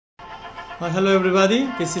Hello everybody,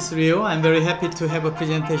 this is Rio. I'm very happy to have a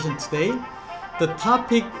presentation today. The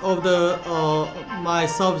topic of my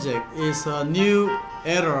subject is a new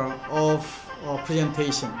era of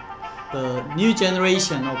presentation. The new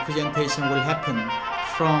generation of presentation will happen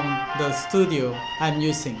from the studio I'm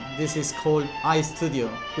using. This is called iStudio,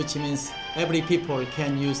 which means every people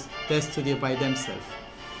can use that studio by themselves.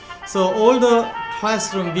 So all the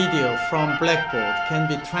classroom video from Blackboard can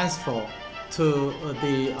be transferred to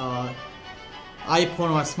the iPhone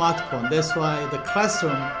or smartphone. That's why the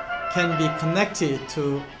classroom can be connected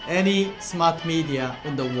to any smart media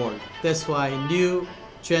in the world. That's why new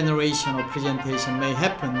generation of presentation may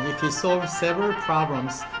happen if we solve several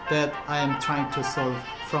problems that I am trying to solve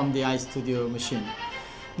from the iStudio machine.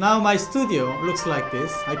 Now my studio looks like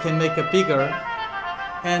this. I can make it bigger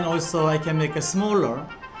and also I can make it smaller.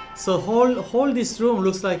 So whole this room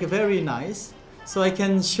looks like very nice. So I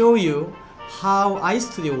can show you how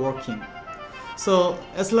iStudio working. So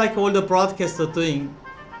it's like all the broadcasters are doing.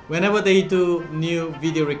 Whenever they do new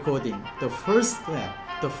video recording, the first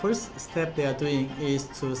step they are doing is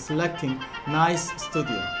to selecting nice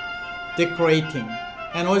studio, decorating,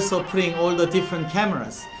 and also putting all the different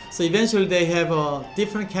cameras. So eventually they have a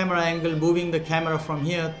different camera angle, moving the camera from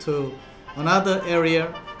here to another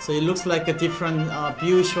area. So it looks like a different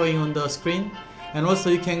view showing on the screen. And also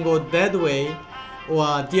you can go that way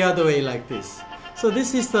or the other way like this. So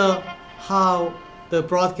this is how the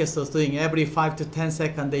broadcaster is doing. Every 5 to 10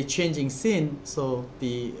 seconds they changing scene, so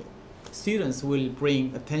the students will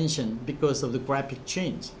bring attention because of the graphic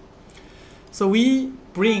change. So we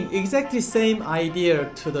bring exactly same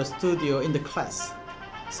idea to the studio in the class.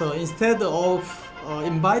 So instead of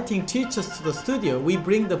inviting teachers to the studio, we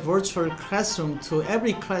bring the virtual classroom to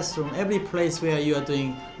every classroom, every place where you are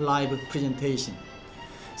doing live presentation.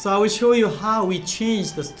 So I will show you how we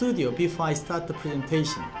change the studio before I start the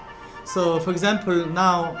presentation. So for example,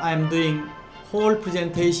 now I'm doing whole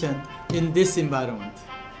presentation in this environment.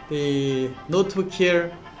 The notebook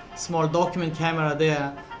here, small document camera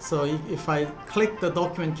there. So if I click the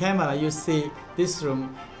document camera, you see this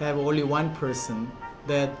room have only one person,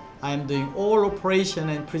 that I'm doing all operation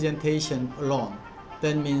and presentation alone.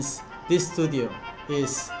 That means this studio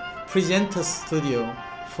is presenter studio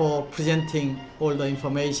for presenting all the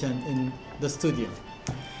information in the studio.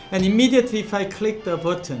 And immediately if I click the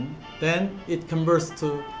button, then it converts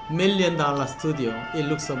to $1 million studio. It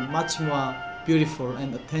looks much more beautiful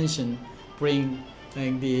and attention bring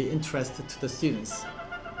the interest to the students.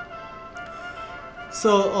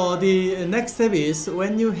 So the next step is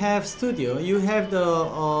when you have studio, you have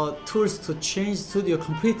the tools to change studio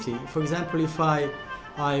completely. For example, if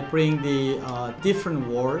I bring the different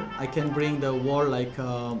wall, I can bring the wall like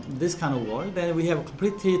this kind of wall. Then we have a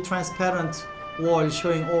completely transparent wall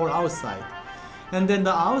showing all outside. And then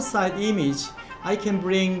the outside image, I can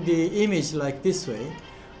bring the image like this way.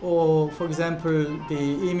 Or for example,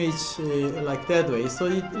 the image like that way. So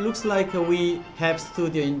it looks like we have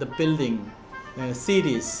studio in the building,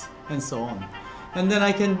 cities, and so on. And then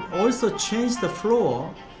I can also change the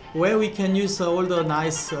floor where we can use all the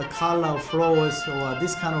nice color floors or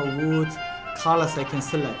this kind of wood colors I can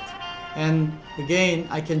select. And again,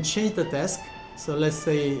 I can change the desk. So let's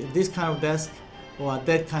say this kind of desk or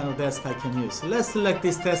that kind of desk I can use. Let's select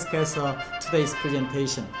this desk as today's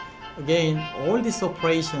presentation. Again, all this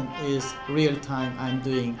operation is real time I'm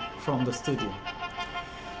doing from the studio.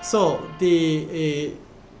 So the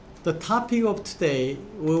topic of today,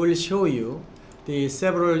 we will show you the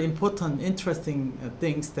several important, interesting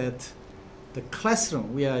things that the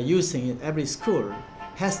classroom we are using in every school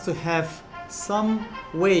has to have some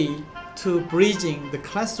way to bridging the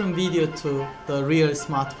classroom video to the real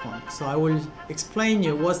smartphone. So I will explain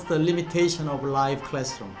you what's the limitation of live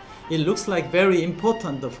classroom. It looks like very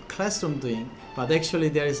important of classroom doing, but actually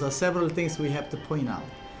there is several things we have to point out.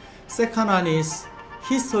 Second one is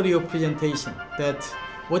history of presentation, that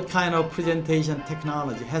what kind of presentation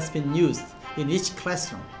technology has been used in each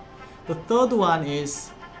classroom. The third one is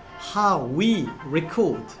how we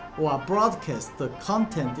record or broadcast the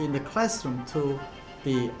content in the classroom to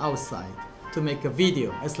the outside to make a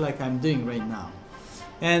video, as like I'm doing right now.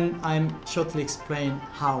 And I'm shortly explain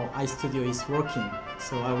how iStudio is working.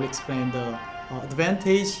 So I will explain the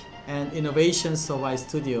advantage and innovations of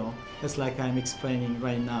iStudio, as like I'm explaining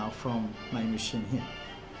right now from my machine here.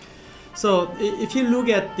 So if you look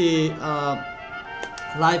at the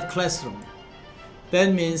live classroom,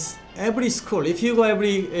 that means every school, if you go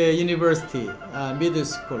every university, middle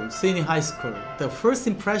school, senior high school, the first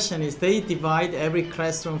impression is they divide every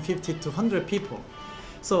classroom 50 to 100 people.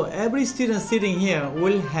 So every student sitting here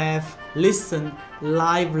will have listened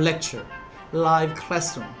live lecture, live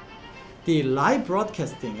classroom. the live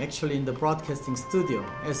broadcasting, actually in the broadcasting studio,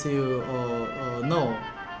 as you know,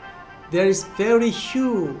 there is very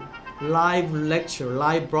few live lecture,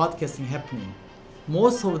 live broadcasting happening.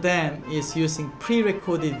 Most of them is using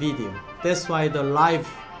pre-recorded video. That's why the live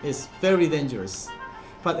is very dangerous.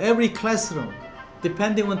 But every classroom,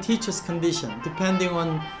 depending on teacher's condition, depending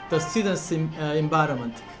on the student's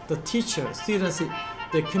environment, the teacher, students,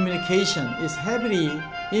 the communication is heavily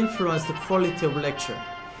influenced the quality of lecture.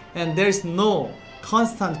 And there is no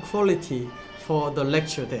constant quality for the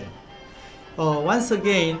lecture there. Once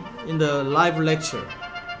again, in the live lecture,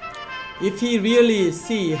 if you really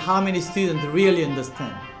see how many students really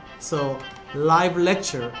understand, so live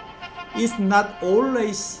lecture is not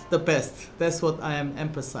always the best. That's what I am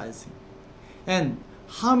emphasizing. And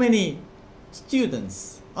how many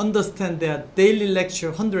students understand their daily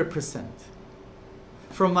lecture 100%?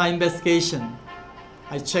 From my investigation,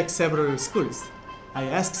 I checked several schools. I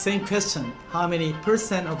asked same question, how many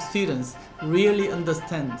percent of students really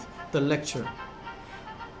understand the lecture?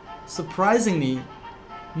 Surprisingly,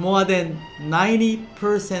 more than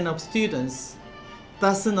 90% of students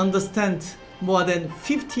doesn't understand more than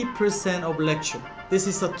 50% of lecture. This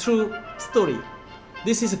is a true story.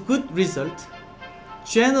 This is a good result.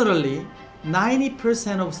 Generally,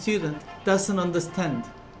 90% of students doesn't understand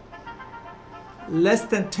less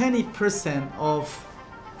than 20% of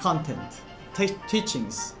content,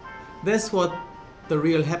 teachings. That's what the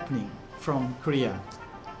real happening from Korea.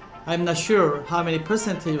 I'm not sure how many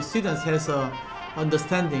percentage of students has a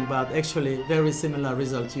understanding, but actually very similar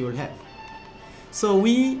result you will have. So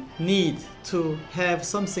we need to have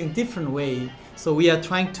something different way. So we are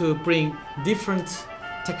trying to bring different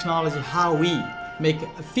technology, how we make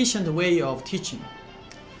efficient way of teaching.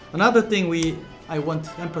 Another thing I want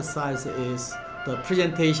to emphasize is the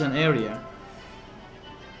presentation area.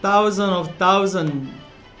 Thousands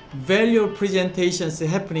value presentations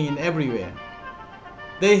happening in everywhere.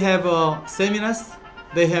 They have seminars,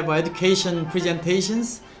 they have education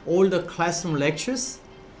presentations, all the classroom lectures.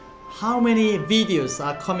 How many videos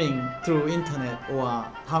are coming through internet, or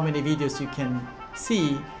how many videos you can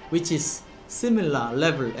see which is similar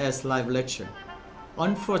level as live lecture?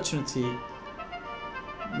 Unfortunately,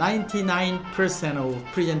 99% of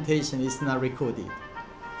presentation is not recorded.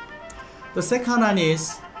 The second one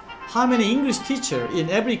is how many English teacher in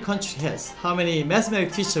every country has, how many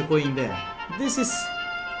mathematics teacher going there. This is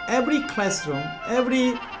every classroom,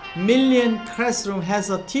 every million classroom has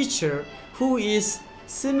a teacher who is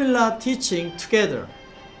similar teaching together.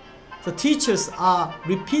 The teachers are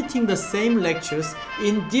repeating the same lectures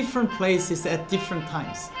in different places at different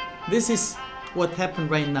times. This is what happened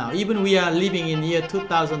right now. Even we are living in year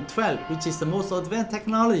 2012, which is the most advanced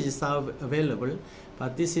technologies are available,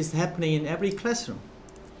 but this is happening in every classroom.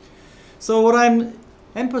 So what I'm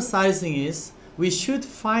emphasizing is we should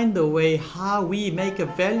find a way how we make a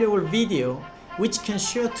valuable video which can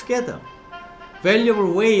share together.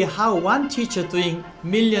 Valuable way how one teacher doing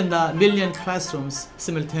million classrooms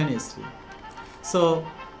simultaneously. So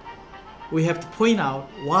we have to point out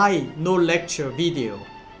why no lecture video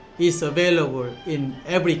is available in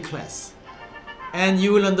every class. And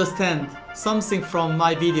you will understand something from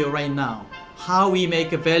my video right now, how we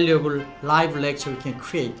make a valuable live lecture we can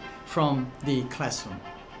create from the classroom.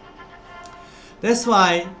 That's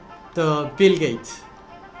why the Bill Gates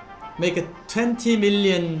make a 20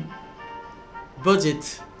 million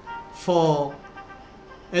budget for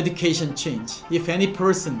education change. If any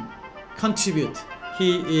person contribute,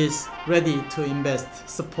 he is ready to invest,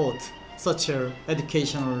 support such an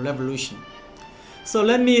educational revolution. So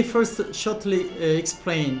let me first shortly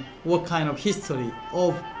explain what kind of history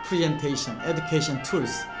of presentation, education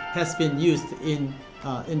tools has been used in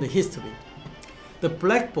the history. The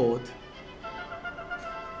blackboard,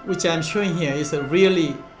 which I'm showing here, is a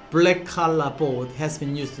really black color board, has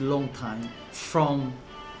been used a long time, from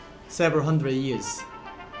several hundred years.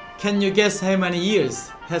 Can you guess how many years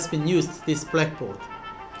has been used this blackboard?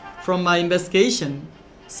 From my investigation,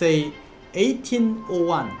 say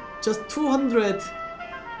 1801, just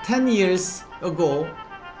 210 years ago,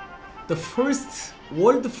 the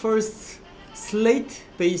world first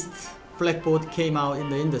slate-based blackboard came out in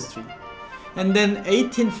the industry. And then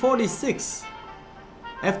 1846,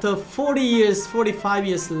 after 40 years, 45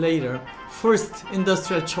 years later, first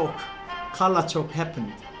industrial chalk, color chalk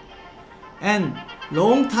happened. And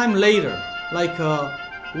long time later, like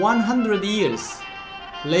 100 years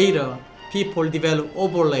later, people developed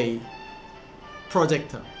overlay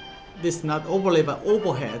projector. this not overlay but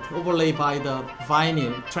overhead, overlay by the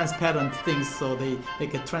vinyl, transparent things, so they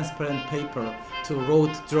make a transparent paper to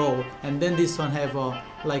road draw, and then this one have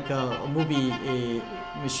like a movie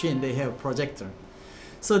machine, they have a projector.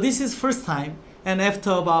 So this is first time, and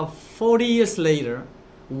after about 40 years later,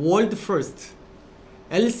 world first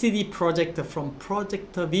LCD projector from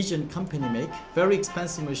Projector Vision company make, very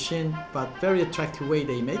expensive machine but very attractive way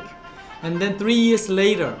they make. And then 3 years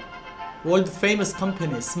later, world famous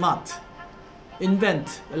company Smart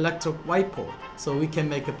invent electric whiteboard, so we can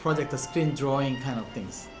make a projector screen drawing kind of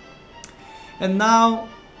things. And now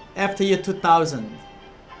after year 2000,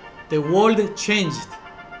 the world changed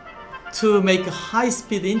to make a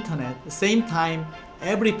high-speed internet. At the same time,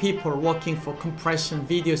 every people working for compression,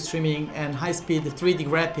 video streaming, and high-speed 3D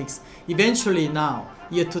graphics. Eventually now,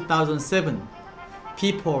 year 2007,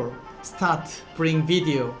 people start bring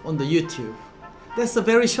video on the YouTube. That's a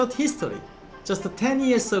very short history. Just 10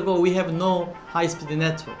 years ago, we have no high-speed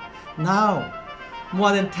network. Now,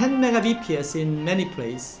 more than 10 megabps in many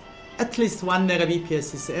places. At least 1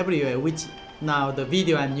 megabps is everywhere, which now the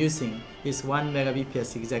video I'm using is 1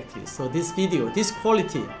 megabps exactly. So this video, this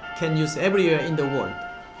quality can use everywhere in the world.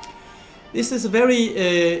 This is a very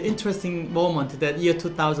interesting moment that year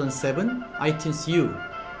 2007, iTunes U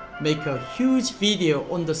make a huge video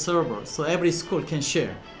on the server so every school can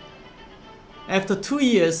share. After 2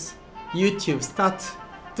 years, YouTube start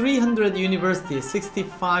 300 universities,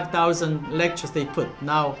 65,000 lectures they put.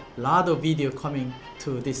 Now a lot of video coming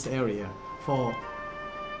to this area for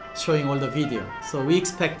showing all the video. So we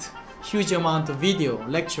expect huge amount of video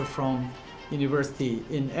lecture from university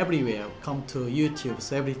in everywhere come to YouTube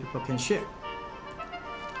so every people can share.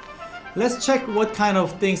 Let's check what kind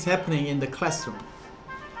of things happening in the classroom.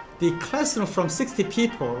 The classroom from 60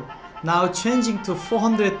 people now changing to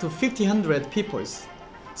 400 to 1,500 people.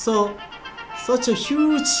 So such a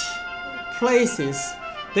huge places,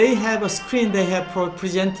 they have a screen, they have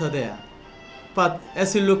presenter there. But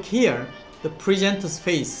as you look here, the presenter's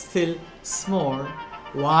face still small,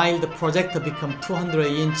 while the projector become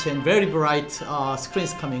 200-inch and very bright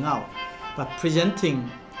screens coming out. But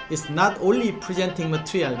presenting is not only presenting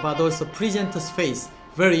material, but also presenter's face,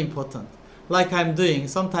 very important. Like I'm doing,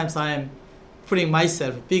 sometimes I am putting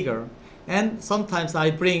myself bigger, and sometimes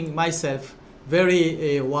I bring myself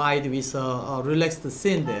very wide with a relaxed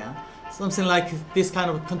scene there. Something like this kind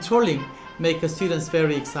of controlling make the students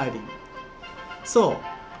very exciting. So,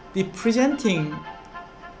 the presenting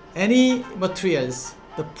any materials,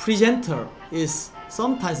 the presenter is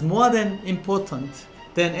sometimes more than important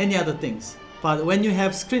than any other things. But when you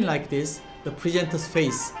have screen like this, the presenter's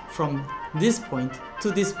face from this point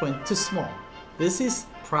to this point too small. This is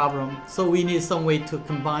problem. So we need some way to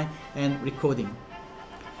combine and recording.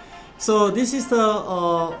 So this is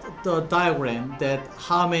the diagram that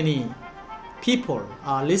how many people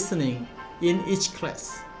are listening in each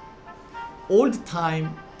class. All the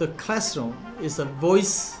time, the classroom is a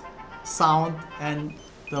voice, sound, and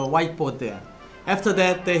the whiteboard there. After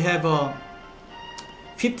that, they have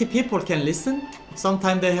 50 people can listen.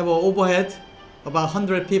 Sometimes they have an overhead, about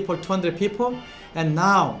 100 people, 200 people. And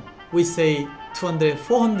now we say 200,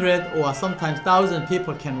 400, or sometimes 1,000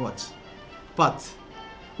 people can watch. But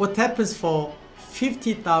what happens for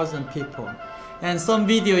 50,000 people? And some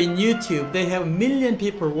video in YouTube, they have 1 million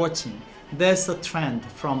people watching. There's a trend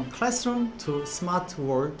from classroom to smart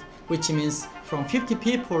world, which means from 50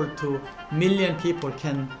 people to 1 million people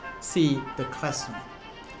can see the classroom.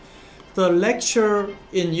 The lecture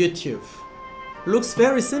in YouTube looks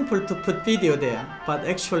very simple to put video there, but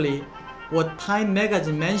actually what Time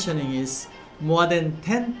magazine mentioning is more than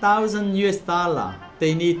 10,000 US dollar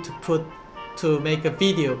they need to put to make a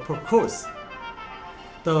video per course.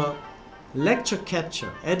 The lecture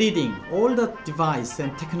capture, editing, all the device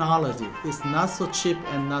and technology is not so cheap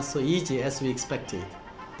and not so easy as we expected.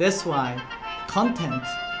 That's why content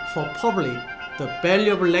for public, the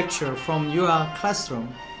valuable lecture from your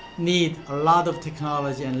classroom need a lot of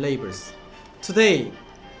technology and labors. Today,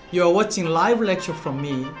 you are watching live lecture from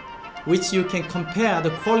me, which you can compare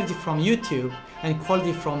the quality from YouTube and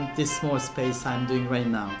quality from this small space I'm doing right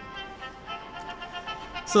now.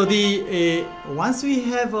 So once we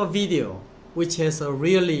have a video which has a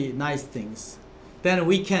really nice things, then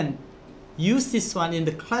we can use this one in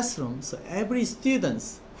the classroom. So every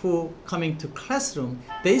students who coming to classroom,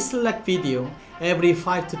 they select video every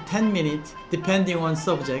 5 to 10 minutes, depending on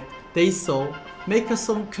subject. They saw, make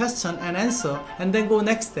some question and answer, and then go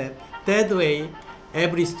next step. That way,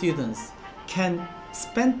 every students can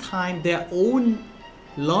spend time, their own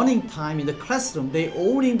learning time in the classroom. They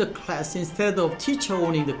owning the class instead of teacher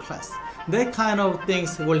owning the class. That kind of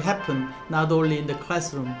things will happen not only in the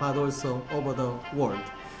classroom but also over the world.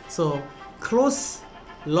 So close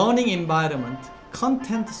learning environment,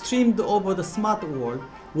 content streamed over the smart world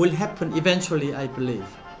will happen eventually, I believe.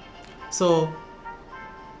 So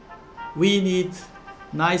we need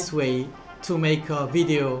nice way to make a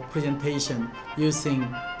video presentation using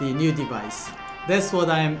the new device. That's what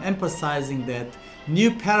I am emphasizing, that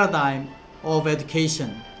new paradigm of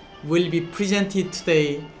education will be presented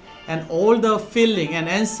today, and all the feeling and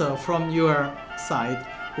answer from your side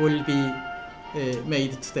will be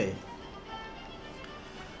made today.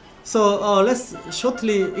 So let's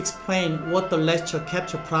shortly explain what the lecture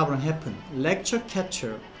capture problem happened. Lecture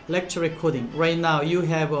capture, lecture recording. Right now you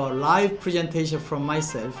have a live presentation from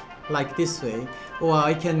myself like this way, or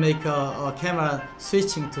I can make a camera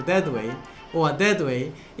switching to that way, or that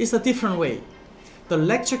way. It's a different way. The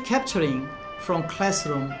lecture capturing from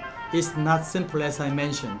classroom is not simple as I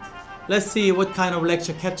mentioned. Let's see what kind of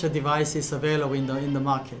lecture capture device is available in the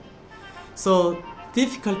market. So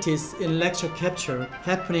difficulties in lecture capture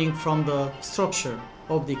happening from the structure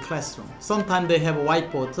of the classroom. Sometimes they have a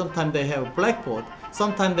whiteboard, sometimes they have a blackboard,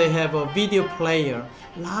 sometimes they have a video player.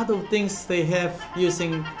 A lot of things they have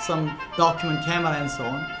using some document camera and so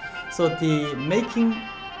on. So the making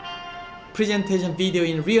presentation video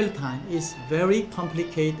in real time is very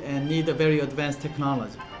complicated and need a very advanced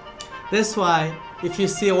technology. That's why if you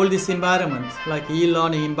see all this environment, like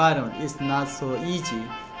e-learning environment, it's not so easy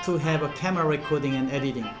to have a camera recording and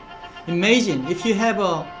editing. Imagine if you have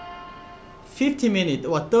a 50-minute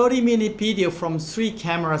or 30-minute video from 3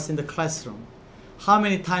 cameras in the classroom. How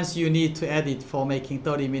many times you need to edit for making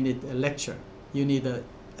 30-minute lecture? You need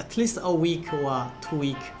at least a week or 2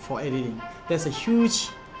 weeks for editing. That's a huge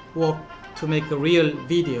work to make a real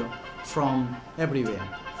video from everywhere.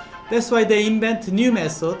 That's why they invent a new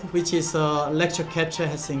method, which is lecture capture.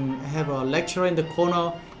 Have a lecturer in the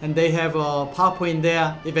corner, and they have a PowerPoint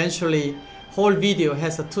there. Eventually, whole video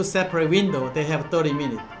has a 2 separate windows. They have 30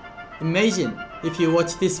 minutes. Imagine if you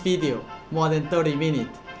watch this video more than 30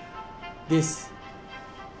 minutes. This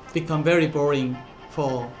become very boring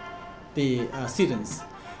for the students.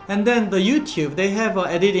 And then the YouTube, they have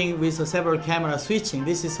editing with several camera switching.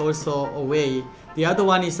 This is also a way. The other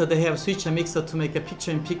one is that they have switcher mixer to make a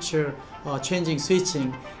picture-in-picture changing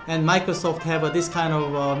switching. And Microsoft have this kind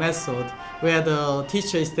of method where the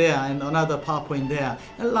teacher is there and another PowerPoint there.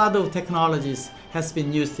 A lot of technologies has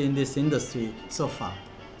been used in this industry so far.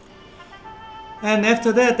 And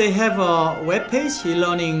after that, they have a web page,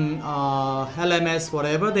 e-learning, LMS,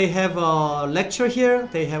 whatever. They have a lecture here.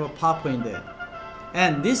 They have a PowerPoint there.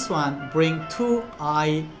 And this one bring 2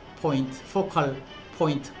 eye point, focal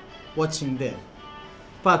point watching there.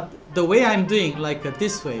 But the way I'm doing, like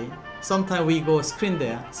this way, sometimes we go screen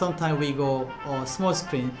there, sometimes we go small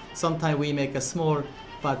screen, sometimes we make a small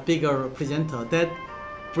but bigger presenter. That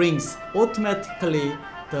brings automatically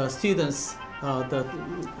the students the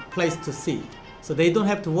place to see. So they don't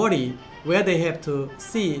have to worry where they have to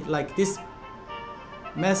see like this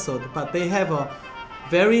method, but they have a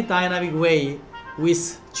very dynamic way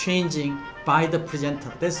with changing by the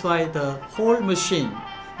presenter. That's why the whole machine,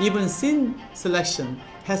 even scene selection,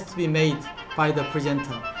 has to be made by the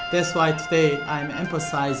presenter. That's why today I'm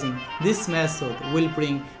emphasizing this method will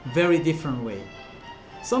bring very different way.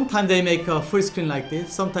 Sometimes they make a full screen like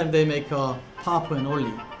this, sometimes they make a PowerPoint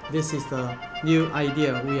only. This is the new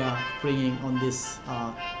idea we are bringing on this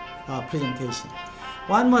presentation.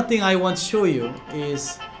 One more thing I want to show you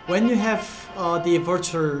is when you have the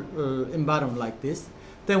virtual environment like this,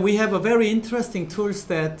 then we have a very interesting tools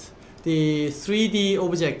that the 3D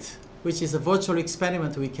object, which is a virtual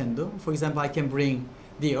experiment we can do. For example, I can bring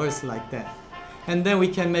the Earth like that. And then we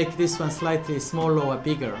can make this one slightly smaller or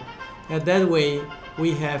bigger. And that way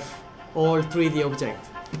we have all 3D object.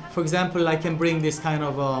 For example, I can bring this kind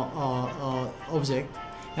of object,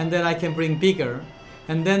 and then I can bring bigger.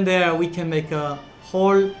 And then there we can make a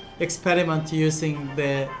whole experiment using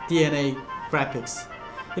the DNA graphics.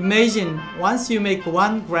 Imagine once you make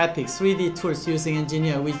one graphics, 3D tools using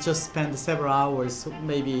engineer, we just spend several hours,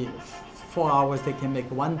 maybe 4 hours, they can make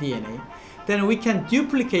one DNA. Then we can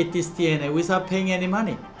duplicate this DNA without paying any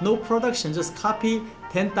money. No production, just copy,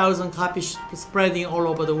 10,000 copies spreading all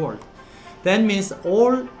over the world. That means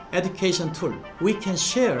all education tool we can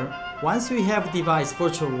share. Once we have device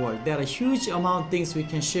virtual world, there are a huge amount of things we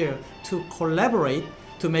can share to collaborate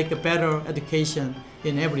to make a better education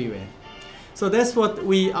in everywhere. So that's what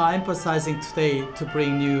we are emphasizing today to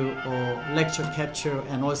bring new lecture capture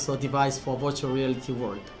and also device for virtual reality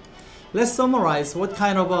world. Let's summarize what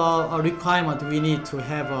kind of a requirement we need to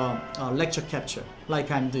have a lecture capture like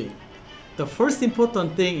I'm doing. The first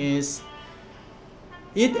important thing is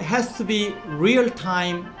it has to be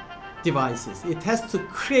real-time devices. It has to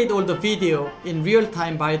create all the video in real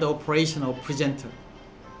time by the operational presenter.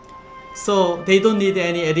 So they don't need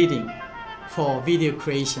any editing for video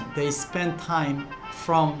creation. They spend time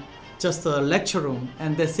from just a lecture room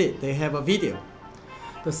and that's it. They have a video.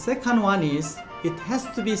 The second one is it has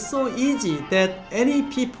to be so easy that any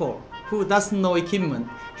people who doesn't know equipment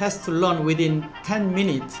has to learn within 10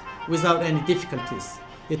 minutes without any difficulties.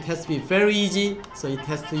 It has to be very easy, so it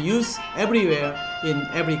has to use everywhere in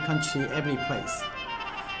every country, every place.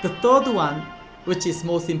 The third one, which is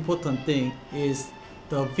most important thing, is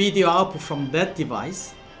the video output from that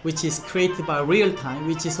device, which is created by real time,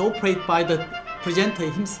 which is operated by the presenter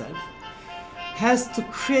himself, has to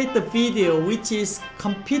create the video which is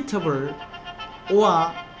computable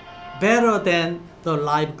or better than the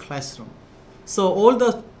live classroom. So all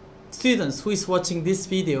the students who is watching this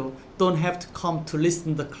video don't have to come to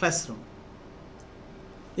listen to the classroom.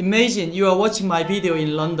 Imagine you are watching my video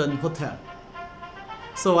in London hotel.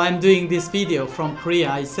 So I'm doing this video from Korea.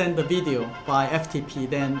 I send the video by FTP.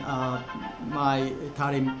 Then my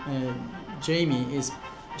Tarim Jamie is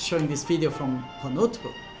showing this video from her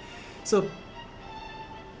notebook. So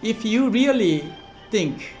if you really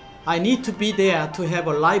think I need to be there to have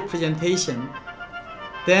a live presentation,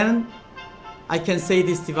 then I can say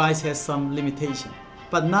this device has some limitation.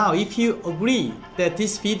 But now if you agree that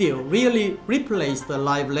this video really replaces the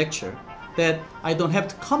live lecture, that I don't have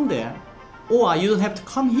to come there, or you don't have to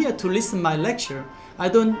come here to listen to my lecture, I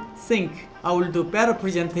don't think I will do better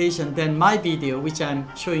presentation than my video, which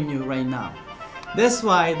I'm showing you right now. That's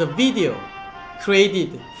why the video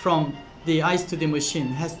created from the iStudio machine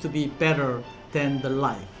has to be better than the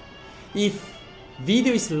live. If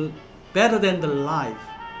video is better than the live,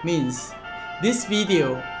 means this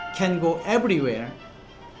video can go everywhere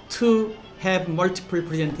to have multiple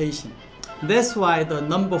presentation. That's why the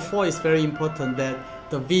number 4 is very important, that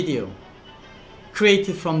the video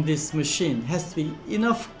created from this machine has to be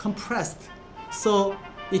enough compressed so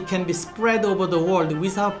it can be spread over the world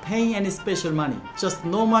without paying any special money. Just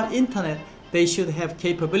normal internet, they should have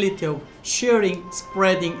capability of sharing,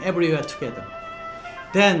 spreading everywhere together.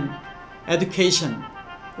 Then education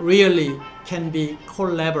really can be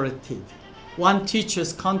collaborative. One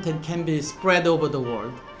teacher's content can be spread over the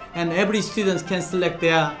world, and every student can select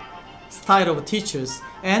their style of teachers,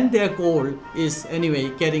 and their goal is anyway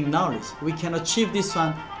getting knowledge. We can achieve this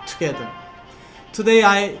one together. Today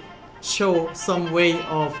I show some way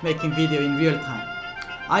of making video in real time.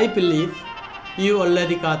 I believe you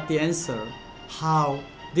already got the answer how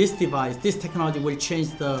this device, this technology will change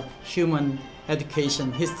the human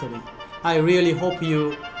education history. I really hope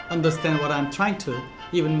you understand what I'm trying to.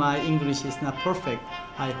 Even my English is not perfect.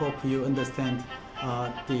 I hope you understand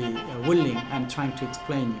the willing I'm trying to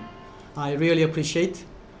explain you. I really appreciate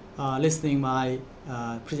listening my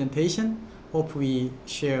presentation. Hope we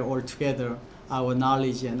share all together our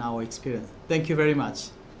knowledge and our experience. Thank you very much.